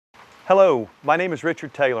Hello, my name is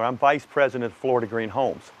Richard Taylor. I'm Vice President of Florida Green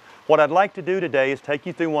Homes. What I'd like to do today is take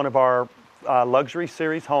you through one of our luxury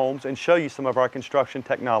series homes and show you some of our construction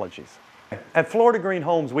technologies. At Florida Green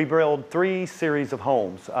Homes, we build three series of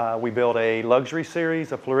homes. We build a luxury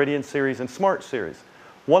series, a Floridian series, and smart series.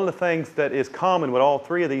 One of the things that is common with all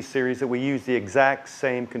three of these series is that we use the exact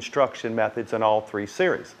same construction methods in all three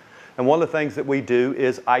series. And one of the things that we do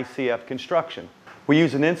is Icf Construction. We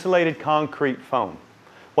use an insulated concrete foam.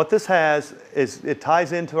 What this has is it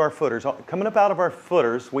ties into our footers. Coming up out of our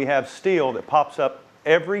footers, we have steel that pops up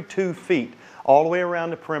every 2 feet all the way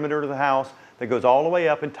around the perimeter of the house that goes all the way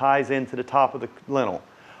up and ties into the top of the lintel.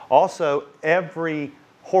 Also, every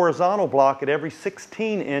horizontal block at every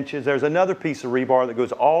 16 inches, there's another piece of rebar that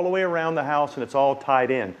goes all the way around the house and it's all tied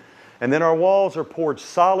in. And then our walls are poured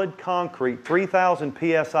solid concrete, 3,000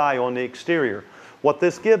 psi on the exterior. What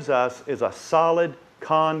this gives us is a solid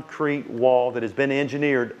concrete wall that has been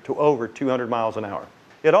engineered to over 200 miles an hour.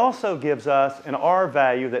 It also gives us an R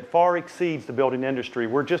value that far exceeds the building industry.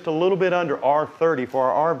 We're just a little bit under R30 for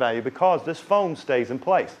our R value because this foam stays in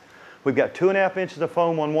place. We've got 2.5 inches of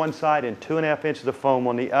foam on one side and 2.5 inches of foam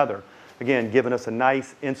on the other. Again, giving us a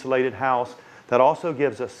nice insulated house that also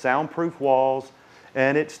gives us soundproof walls,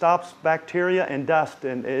 and it stops bacteria and dust,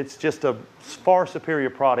 and it's just a far superior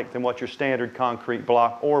product than what your standard concrete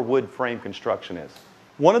block or wood frame construction is.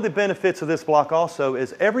 One of the benefits of this block also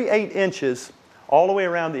is every 8 inches all the way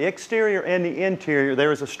around the exterior and the interior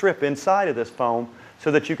there is a strip inside of this foam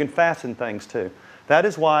so that you can fasten things to. That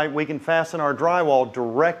is why we can fasten our drywall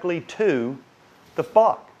directly to the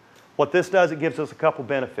block. What this does, it gives us a couple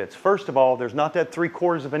benefits. First of all, there's not that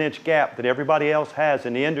 3/4 of an inch gap that everybody else has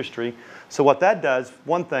in the industry. So what that does,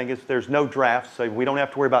 one thing is there's no drafts, so we don't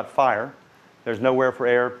have to worry about fire. There's nowhere for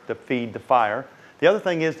air to feed the fire. The other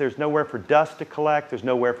thing is there's nowhere for dust to collect, there's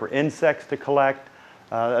nowhere for insects to collect.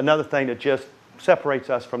 Another thing that just separates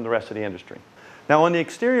us from the rest of the industry. Now on the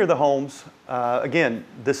exterior of the homes, again,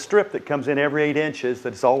 the strip that comes in every 8 inches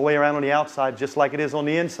that's all the way around on the outside just like it is on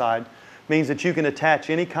the inside means that you can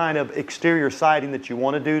attach any kind of exterior siding that you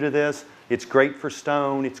want to do to this. It's great for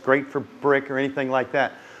stone, it's great for brick or anything like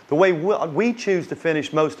that. The way we choose to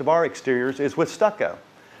finish most of our exteriors is with stucco.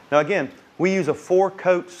 Now again, we use a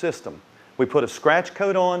 4-coat system. We put a scratch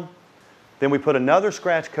coat on, then we put another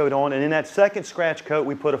scratch coat on, and in that second scratch coat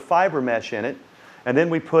we put a fiber mesh in it, and then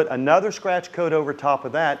we put another scratch coat over top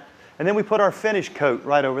of that, and then we put our finish coat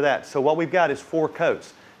right over that. So what we've got is 4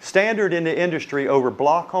 coats. Standard in the industry over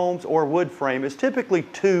block homes or wood frame is typically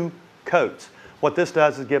 2 coats. What this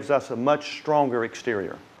does is gives us a much stronger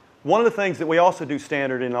exterior. One of the things that we also do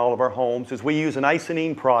standard in all of our homes is we use an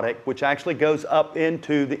icing product which actually goes up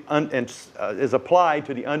into the is applied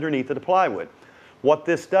to the underneath of the plywood. What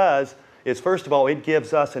this does is, first of all, it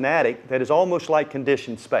gives us an attic that is almost like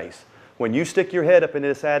conditioned space. When you stick your head up into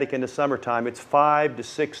this attic in the summertime, it's 5 to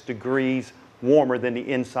 6 degrees warmer than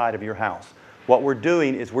the inside of your house. What we're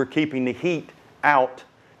doing is we're keeping the heat out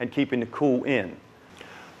and keeping the cool in.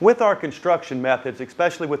 With our construction methods,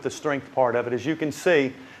 especially with the strength part of it, as you can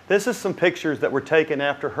see, this is some pictures that were taken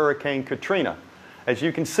after Hurricane Katrina. As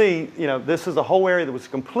you can see, this is a whole area that was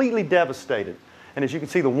completely devastated. And as you can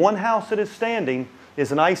see, the one house that is standing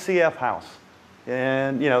is an ICF house.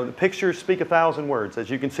 And the pictures speak 1,000 words. As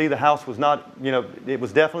you can see, the house was not, it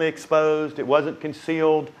was definitely exposed, it wasn't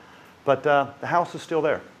concealed, but the house is still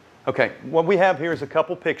there. Okay, what we have here is a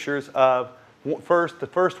couple pictures of, the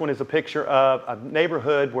first one is a picture of a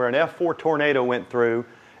neighborhood where an F4 tornado went through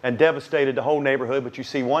and devastated the whole neighborhood, but you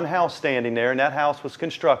see one house standing there, and that house was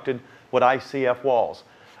constructed with ICF walls.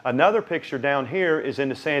 Another picture down here is in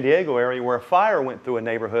the San Diego area where a fire went through a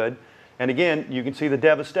neighborhood, and again, you can see the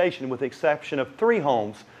devastation with the exception of 3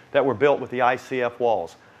 homes that were built with the ICF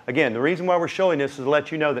walls. Again, the reason why we're showing this is to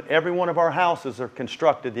let you know that every one of our houses are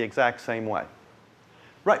constructed the exact same way.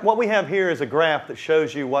 Right, what we have here is a graph that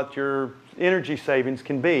shows you what your energy savings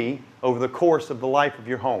can be over the course of the life of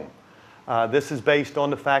your home. This is based on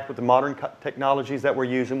the fact with the modern technologies that we're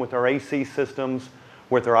using with our AC systems,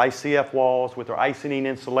 with our ICF walls, with our icing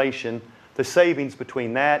insulation, the savings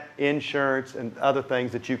between that, insurance, and other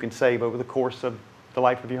things that you can save over the course of the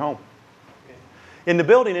life of your home. In the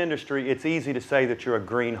building industry, it's easy to say that you're a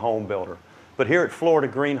green home builder. But here at Florida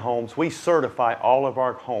Green Homes, we certify all of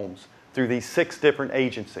our homes through these 6 different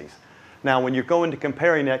agencies. Now, when you're going to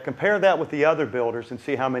compare that with the other builders and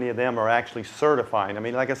see how many of them are actually certifying. I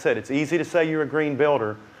mean, like I said, it's easy to say you're a green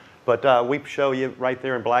builder, but we show you right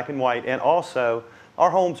there in black and white. And also,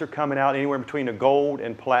 our homes are coming out anywhere between the gold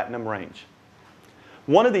and platinum range.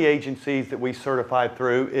 One of the agencies that we certify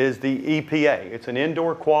through is the EPA. It's an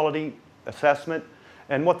indoor quality assessment,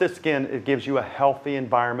 And what this, again, it gives you a healthy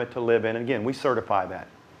environment to live in. And again, we certify that.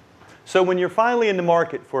 So when you're finally in the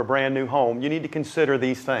market for a brand new home, you need to consider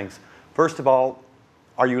these things. First of all,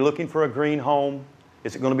 are you looking for a green home?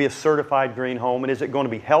 Is it going to be a certified green home? And is it going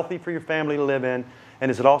to be healthy for your family to live in?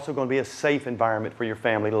 And is it also going to be a safe environment for your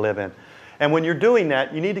family to live in? And when you're doing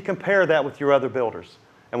that, you need to compare that with your other builders.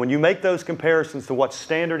 And when you make those comparisons to what's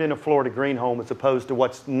standard in a Florida green home as opposed to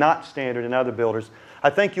what's not standard in other builders, I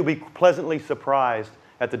think you'll be pleasantly surprised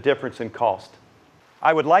at the difference in cost.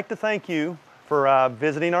 I would like to thank you for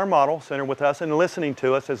visiting our model center with us and listening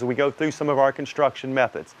to us as we go through some of our construction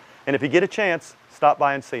methods. And if you get a chance, stop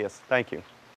by and see us. Thank you.